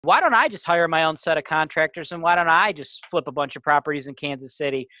Why don't I just hire my own set of contractors, and why don't I just flip a bunch of properties in Kansas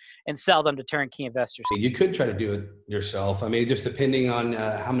City and sell them to turnkey investors? You could try to do it yourself. I mean, just depending on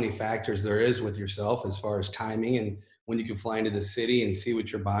how many factors there is with yourself as far as timing and when you can fly into the city and see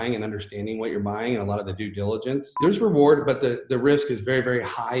what you're buying and understanding what you're buying and a lot of the due diligence. There's reward, but the risk is very, very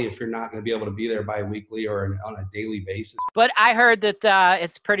high if you're not going to be able to be there bi-weekly or on a daily basis. But I heard that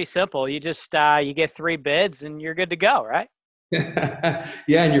it's pretty simple. You just you get 3 bids and you're good to go, right?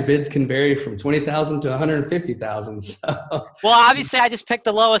 Yeah, and your bids can vary from 20,000 to 150,000. So. Well, obviously, I just picked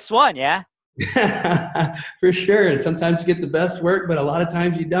the lowest one, yeah? For sure. And sometimes you get the best work, but a lot of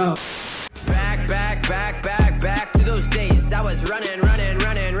times you don't. Back to those days. I was running in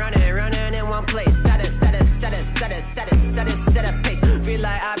one place. Set a pace. Feel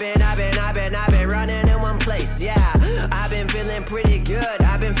like I've been running in one place. Yeah, I've been feeling pretty good.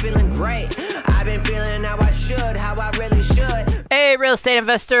 I've been feeling great. I've been feeling how I should, how I really should. Hey, real estate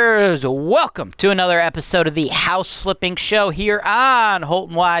investors, welcome to another episode of the House Flipping Show here on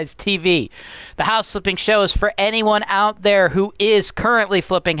HoltonWiseTV. The House Flipping Show is for anyone out there who is currently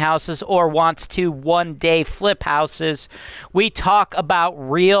flipping houses or wants to one day flip houses. We talk about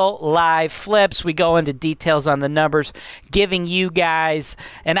real live flips. We go into details on the numbers, giving you guys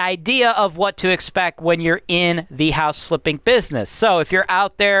an idea of what to expect when you're in the house flipping business. So if you're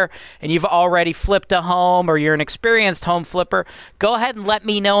out there and you've already flipped a home or you're an experienced home flipper, go ahead and let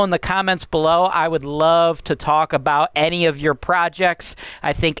me know in the comments below. I would love to talk about any of your projects.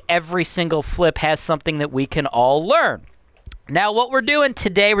 I think every single flip has something that we can all learn. Now, what we're doing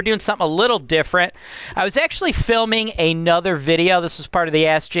today, we're doing something a little different. I was actually filming another video. This is part of the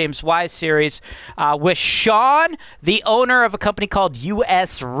Ask James Wise series with Sean, the owner of a company called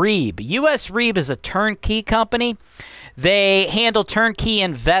USREEB. USREEB is a turnkey company. They handle turnkey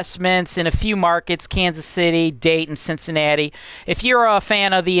investments in a few markets: Kansas City, Dayton, Cincinnati. If you're a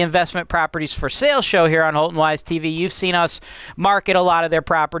fan of the investment properties for sale show here on HoltonWiseTV, you've seen us market a lot of their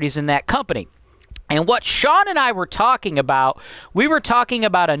properties in that company. And what Sean and I were talking about, we were talking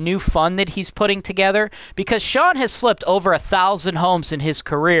about a new fund that he's putting together, because Sean has flipped over 1,000 homes in his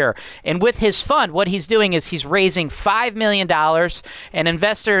career. And with his fund, what he's doing is he's raising $5 million, and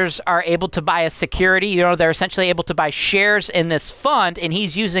investors are able to buy a security. You know, they're essentially able to buy shares in this fund, and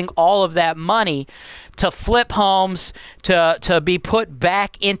he's using all of that money to flip homes to be put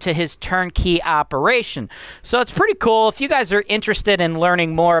back into his turnkey operation. So it's pretty cool. If you guys are interested in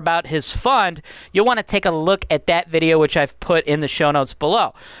learning more about his fund, you'll want to take a look at that video, which I've put in the show notes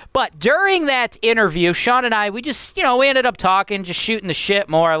below. But during that interview, Sean and I, we just, we ended up talking, just shooting the shit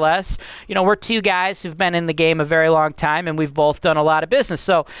more or less. We're two guys who've been in the game a very long time, and we've both done a lot of business.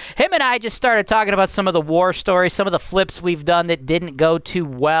 So him and I just started talking about some of the war stories, some of the flips we've done that didn't go too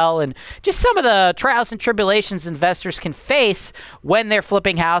well, and just some of the trials and tribulations investors can face when they're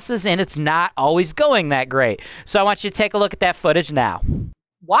flipping houses, and it's not always going that great. So I want you to take a look at that footage now.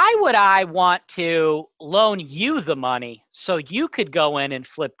 Why would I want to loan you the money so you could go in and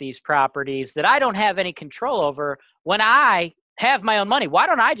flip these properties that I don't have any control over when I have my own money? Why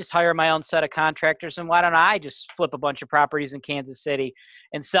don't I just hire my own set of contractors, and why don't I just flip a bunch of properties in Kansas City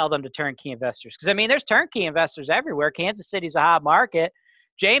and sell them to turnkey investors? Because, I mean, there's turnkey investors everywhere. Kansas City's a hot market.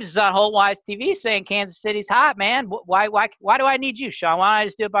 James is on HoltonWiseTV saying Kansas City's hot, man. Why do I need you, Sean? Why don't I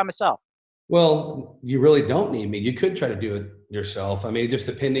just do it by myself? Well, you really don't need me. You could try to do it yourself. I mean, just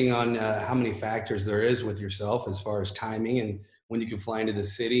depending on how many factors there is with yourself as far as timing and when you can fly into the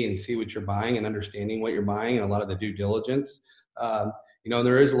city and see what you're buying and understanding what you're buying and a lot of the due diligence.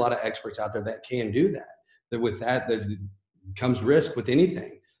 There is a lot of experts out there that can do that. With that, there comes risk with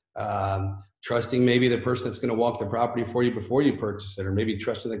anything. Trusting maybe the person that's going to walk the property for you before you purchase it, or maybe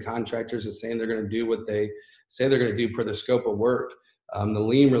trusting the contractors and saying they're going to do what they say they're going to do per the scope of work, the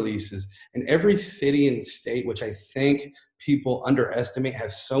lien releases. And every city and state, which I think people underestimate,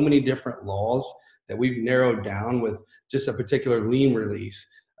 has so many different laws that we've narrowed down with just a particular lien release,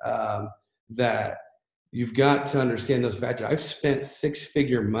 that you've got to understand those factors. I've spent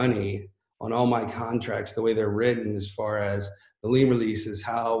 6-figure money on all my contracts, the way they're written, as far as the lien release is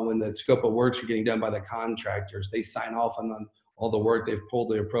how, when the scope of works are getting done by the contractors, they sign off on all the work, they've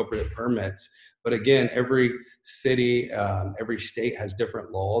pulled the appropriate permits. But again, every city, every state has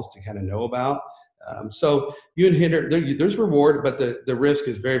different laws to kind of know about. So you can hit there's reward, but the risk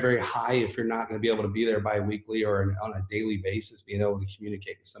is very, very high if you're not going to be able to be there bi-weekly or on a daily basis, being able to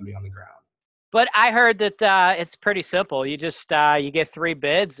communicate with somebody on the ground. But I heard that it's pretty simple. You just you get 3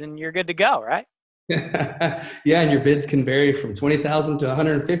 bids and you're good to go, right? Yeah, and your bids can vary from 20,000 to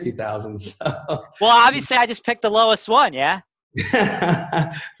 150,000. So. Well, obviously, I just picked the lowest one, yeah?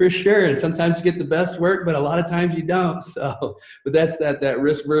 For sure. And sometimes you get the best work, but a lot of times you don't. So, but that's that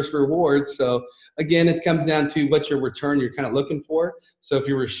risk versus reward. So again, it comes down to what's your return you're kind of looking for. So if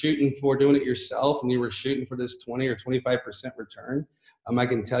you were shooting for doing it yourself and you were shooting for this 20 or 25% return, I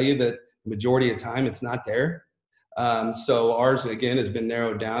can tell you that the majority of time it's not there. So ours again has been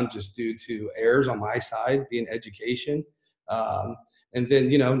narrowed down just due to errors on my side, being education. And then,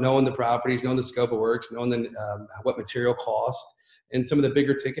 knowing the properties, knowing the scope of works, knowing what material cost, and some of the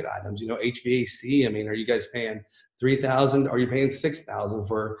bigger ticket items, HVAC. I mean, are you guys paying 3,000? Are you paying 6,000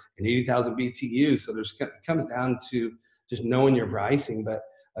 for an 80,000 BTU? So it comes down to just knowing your pricing. But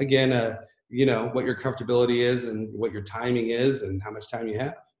again, what your comfortability is and what your timing is and how much time you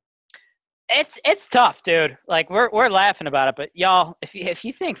have. It's tough, dude. Like we're laughing about it, but y'all, if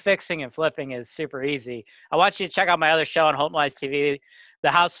you think fixing and flipping is super easy, I want you to check out my other show on HoltonWiseTV,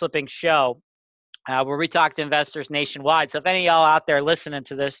 the House Flipping Show, where we talk to investors nationwide. So if any of y'all out there listening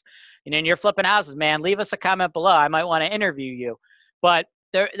to this, and you're flipping houses, man, leave us a comment below. I might want to interview you. But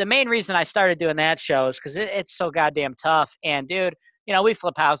the main reason I started doing that show is because it's so goddamn tough. And dude, we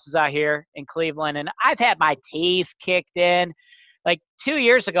flip houses out here in Cleveland, and I've had my teeth kicked in. Like 2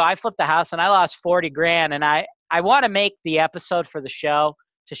 years ago, I flipped a house and I lost 40 grand. And I want to make the episode for the show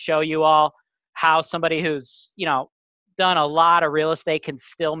to show you all how somebody who's, done a lot of real estate can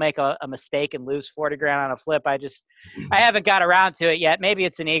still make a mistake and lose 40 grand on a flip. I haven't got around to it yet. Maybe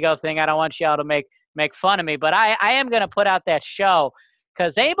it's an ego thing. I don't want y'all to make fun of me, but I am going to put out that show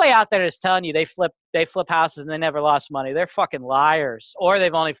because anybody out there that's telling you they flip houses and they never lost money, they're fucking liars, or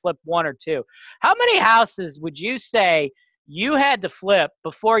they've only flipped one or two. How many houses would you say you had to flip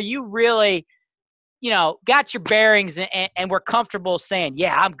before you really, got your bearings and were comfortable saying,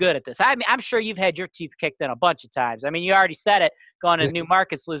 yeah, I'm good at this? I mean, I'm sure you've had your teeth kicked in a bunch of times. I mean, you already said it, going to new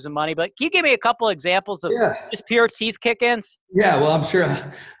markets, losing money, but can you give me a couple examples of just pure teeth kick-ins? Yeah, well,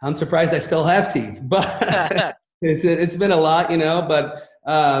 I'm surprised I still have teeth, but it's been a lot, but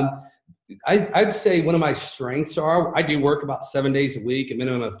I'd say one of my strengths are I do work about 7 days a week, a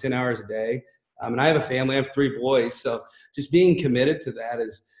minimum of 10 hours a day. And I have a family, I have 3 boys. So just being committed to that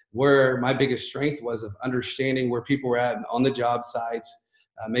is where my biggest strength was, of understanding where people were at on the job sites,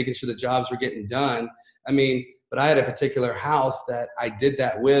 making sure the jobs were getting done. I mean, but I had a particular house that I did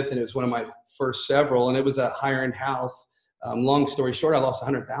that with, and it was one of my first several, and it was a higher end house. Long story short, I lost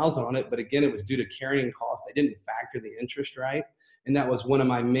 $100,000 on it, but again, it was due to carrying cost. I didn't factor the interest right. And that was one of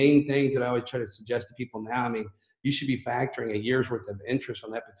my main things that I always try to suggest to people now. I mean, you should be factoring a year's worth of interest on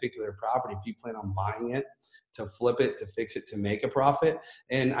that particular property if you plan on buying it, to flip it, to fix it, to make a profit.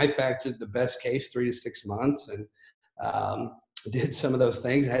 And I factored the best case 3 to 6 months, and did some of those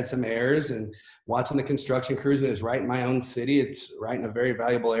things. I had some errors, and watching the construction crews, and it was right in my own city. It's right in a very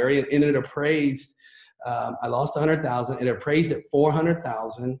valuable area, and it appraised. I lost $100,000. It appraised at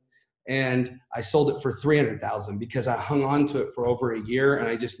 $400,000, and I sold it for $300,000 because I hung on to it for over a year, and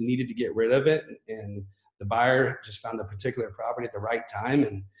I just needed to get rid of it. And the buyer just found a particular property at the right time,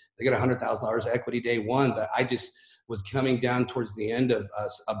 and they got $100,000 equity day one. But I just was coming down towards the end of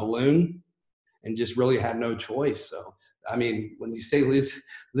a balloon and just really had no choice. So, I mean, when you say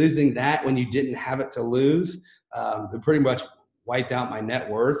losing that when you didn't have it to lose, it pretty much wiped out my net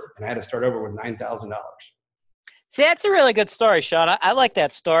worth, and I had to start over with $9,000. See, that's a really good story, Sean. I like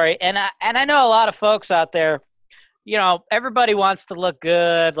that story. And I know a lot of folks out there, everybody wants to look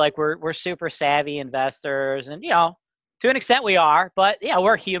good. Like we're super savvy investors, and, to an extent we are, but yeah,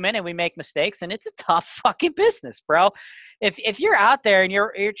 we're human and we make mistakes, and it's a tough fucking business, bro. If you're out there and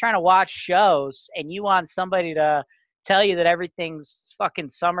you're trying to watch shows and you want somebody to tell you that everything's fucking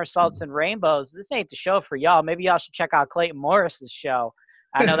somersaults and rainbows, this ain't the show for y'all. Maybe y'all should check out Clayton Morris's show.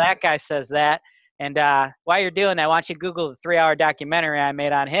 I know that guy says that. And while you're doing that, why don't you Google the 3-hour documentary I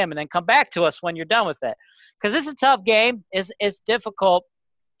made on him, and then come back to us when you're done with it. Because this is a tough game. It's difficult,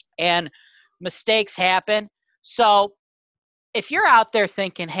 and mistakes happen. So if you're out there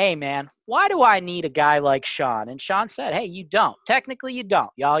thinking, hey, man, why do I need a guy like Sean? And Sean said, hey, you don't. Technically, you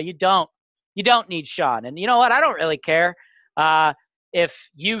don't, y'all. You don't need Sean. And you know what? I don't really care. If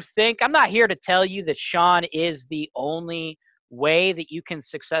you think, I'm not here to tell you that Sean is the only way that you can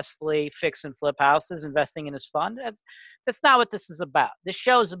successfully fix and flip houses investing in his fund. That's not what this is about. This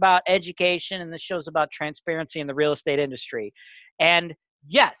show is about education, and this show is about transparency in the real estate industry. And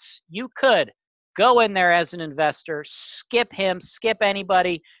yes, you could go in there as an investor, skip him, skip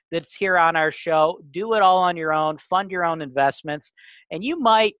anybody that's here on our show, do it all on your own, fund your own investments, and you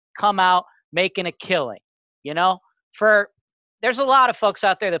might come out making a killing. There's a lot of folks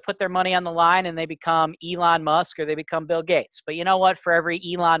out there that put their money on the line and they become Elon Musk or they become Bill Gates. But you know what? For every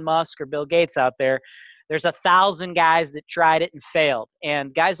Elon Musk or Bill Gates out there, There's 1,000 guys that tried it and failed.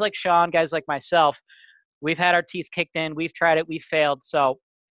 And guys like Sean, guys like myself, we've had our teeth kicked in. We've tried it. We've failed. So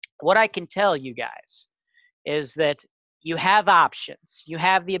what I can tell you guys is that you have options. You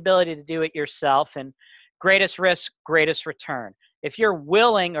have the ability to do it yourself, and greatest risk, greatest return. If you're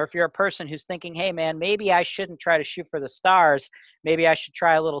willing, or if you're a person who's thinking, hey man, maybe I shouldn't try to shoot for the stars, maybe I should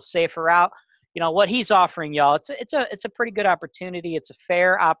try a little safer route, you know, what he's offering y'all, it's a pretty good opportunity. It's a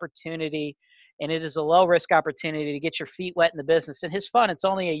fair opportunity, and it is a low risk opportunity to get your feet wet in the business. And his fund, it's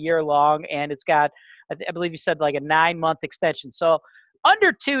only a year long, and it's got, I believe you said, like a 9-month extension. So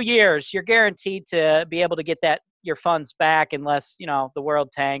under 2 years, you're guaranteed to be able to get your funds back, unless, you know, the world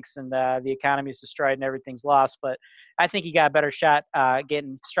tanks and the economy is destroyed and everything's lost. But I think you got a better shot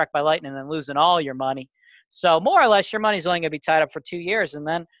getting struck by lightning than losing all your money. So more or less, your money's only going to be tied up for 2 years. And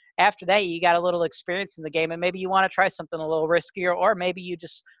then after that, you got a little experience in the game, and maybe you want to try something a little riskier, or maybe you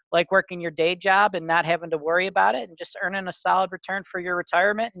just like working your day job and not having to worry about it, and just earning a solid return for your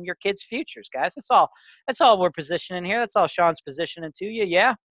retirement and your kids' futures, guys. That's all we're positioning here. That's all Sean's positioning to you.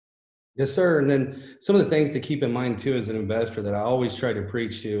 Yeah. Yes, sir. And then some of the things to keep in mind too, as an investor, that I always try to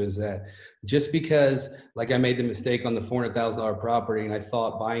preach to is that just because, like, I made the mistake on the $400,000 property, and I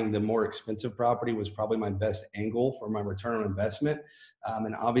thought buying the more expensive property was probably my best angle for my return on investment.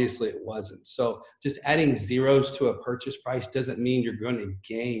 And obviously it wasn't. So just adding zeros to a purchase price doesn't mean you're going to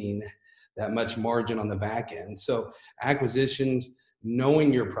gain that much margin on the back end. So acquisitions,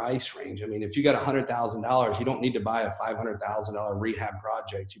 knowing your price range. I mean, if you got $100,000, you don't need to buy a $500,000 rehab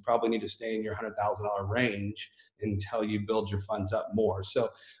project. You probably need to stay in your $100,000 range until you build your funds up more. So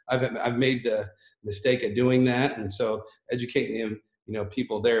I've made the mistake of doing that. And so educating them, you know,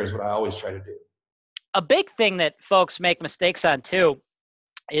 people there is what I always try to do. A big thing that folks make mistakes on too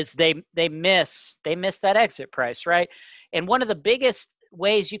is they miss that exit price, right? And one of the biggest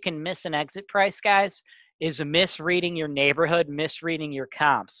ways you can miss an exit price, guys, is misreading your neighborhood, misreading your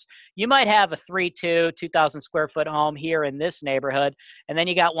comps. You might have a 3.2, 2,000 square foot home here in this neighborhood, and then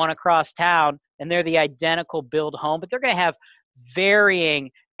you got one across town, and they're the identical build home, but they're going to have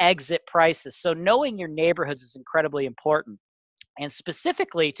varying exit prices. So knowing your neighborhoods is incredibly important. And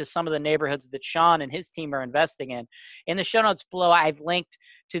specifically to some of the neighborhoods that Sean and his team are investing in. In the show notes below, I've linked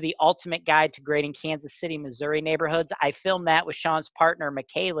to the ultimate guide to grading Kansas City, Missouri neighborhoods. I filmed that with Sean's partner,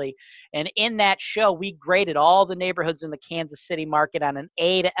 McKaylee. And in that show, we graded all the neighborhoods in the Kansas City market on an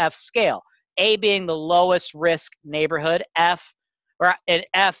A to F scale. A being the lowest risk neighborhood, and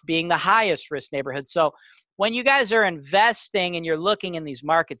F being the highest risk neighborhood. So when you guys are investing and you're looking in these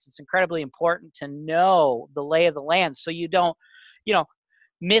markets, it's incredibly important to know the lay of the land so you don't,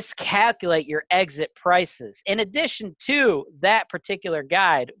 miscalculate your exit prices. In addition to that particular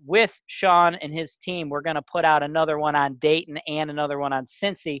guide with Sean and his team, we're going to put out another one on Dayton and another one on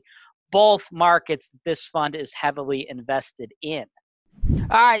Cincy, both markets this fund is heavily invested in.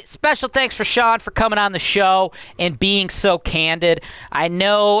 All right, special thanks for Sean for coming on the show and being so candid. I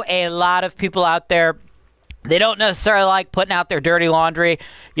know a lot of people out there, they don't necessarily like putting out their dirty laundry.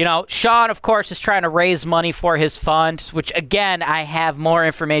 Sean, of course, is trying to raise money for his fund, which, again, I have more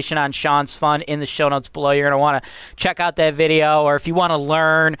information on Sean's fund in the show notes below. You're going to want to check out that video, or if you want to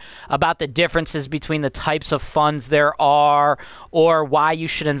learn about the differences between the types of funds there are, or why you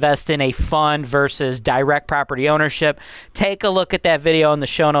should invest in a fund versus direct property ownership, take a look at that video in the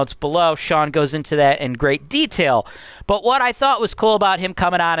show notes below. Sean goes into that in great detail. But what I thought was cool about him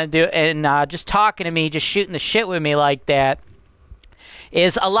coming on and just talking to me, just shooting the shit with me like that,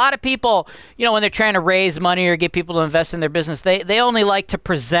 is a lot of people, when they're trying to raise money or get people to invest in their business, they only like to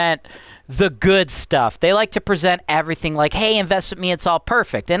present the good stuff. They like to present everything like, hey, invest with me, it's all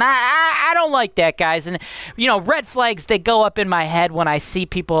perfect. And I don't like that, guys. And, red flags, they go up in my head when I see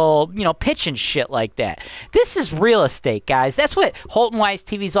people, pitching shit like that. This is real estate, guys. That's what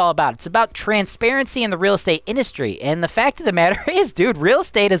HoltonWiseTV is all about. It's about transparency in the real estate industry. And the fact of the matter is, dude, real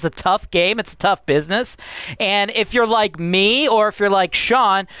estate is a tough game. It's a tough business. And if you're like me, or if you're like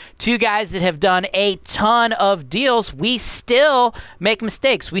Sean, two guys that have done a ton of deals, we still make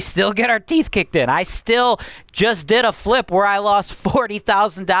mistakes. We still get our teeth kicked in. I still just did a flip where I lost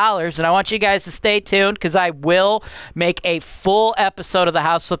 $40,000, and I want you guys to stay tuned because I will make a full episode of the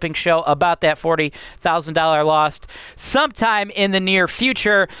House Flipping Show about that $40,000 loss sometime in the near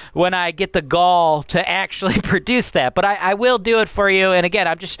future when I get the gall to actually produce that. But I will do it for you. And again,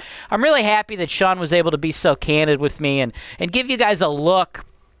 I'm really happy that Sean was able to be so candid with me and give you guys a look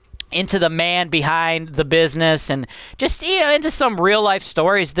into the man behind the business, and just into some real life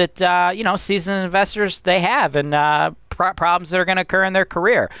stories that seasoned investors they have, and problems that are going to occur in their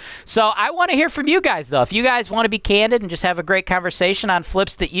career. So I want to hear from you guys, though. If you guys want to be candid and just have a great conversation on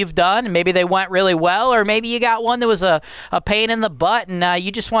flips that you've done, and maybe they went really well, or maybe you got one that was a pain in the butt, and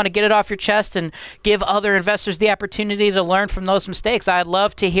you just want to get it off your chest and give other investors the opportunity to learn from those mistakes, I'd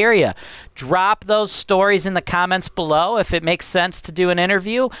love to hear you. Drop those stories in the comments below. If it makes sense to do an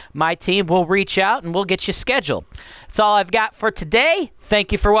interview, my team will reach out and we'll get you scheduled. That's all I've got for today.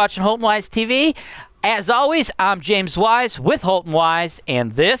 Thank you for watching HoltonWiseTV. As always, I'm James Wise with HoltonWise,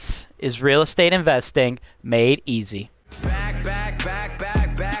 and this is Real Estate Investing Made Easy. Back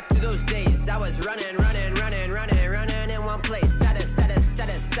to those days. I was running in one place. Set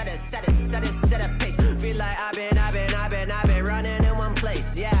a pace. Feel like I've been running in one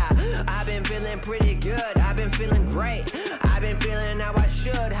place. Yeah, I've been feeling pretty good. I've been feeling great. I've been feeling how I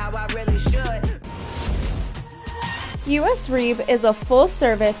should, how I really should. USREEB is a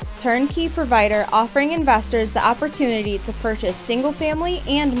full-service, turnkey provider offering investors the opportunity to purchase single-family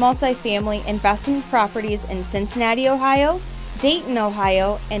and multifamily investment properties in Cincinnati, Ohio, Dayton,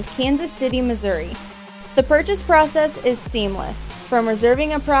 Ohio, and Kansas City, Missouri. The purchase process is seamless, from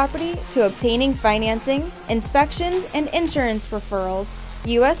reserving a property to obtaining financing, inspections, and insurance referrals.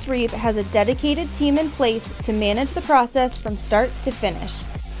 USREEB has a dedicated team in place to manage the process from start to finish.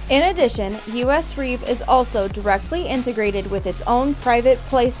 In addition, USREEB is also directly integrated with its own private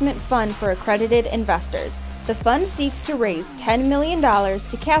placement fund for accredited investors. The fund seeks to raise $10 million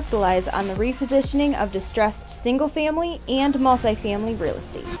to capitalize on the repositioning of distressed single-family and multifamily real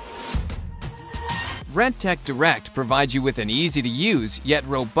estate. RentTech Direct provides you with an easy-to-use yet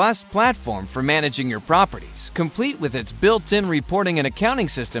robust platform for managing your properties, complete with its built-in reporting and accounting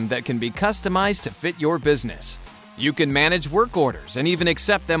system that can be customized to fit your business. You can manage work orders and even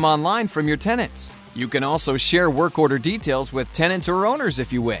accept them online from your tenants. You can also share work order details with tenants or owners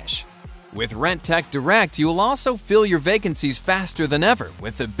if you wish. With RentTech Direct, you will also fill your vacancies faster than ever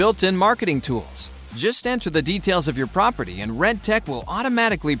with the built-in marketing tools. Just enter the details of your property and RentTech will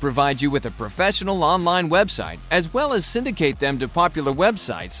automatically provide you with a professional online website, as well as syndicate them to popular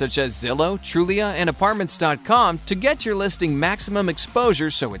websites such as Zillow, Trulia, and Apartments.com to get your listing maximum exposure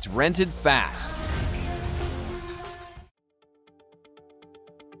so it's rented fast.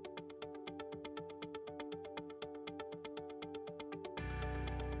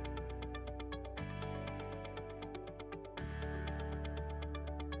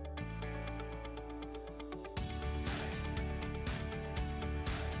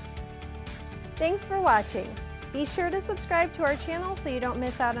 Thanks for watching. Be sure to subscribe to our channel so you don't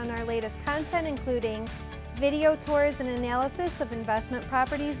miss out on our latest content, including video tours and analysis of investment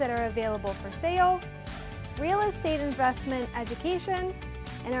properties that are available for sale, real estate investment education,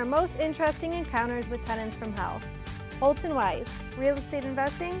 and our most interesting encounters with tenants from hell. Holton Wise, real estate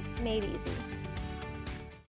investing made easy.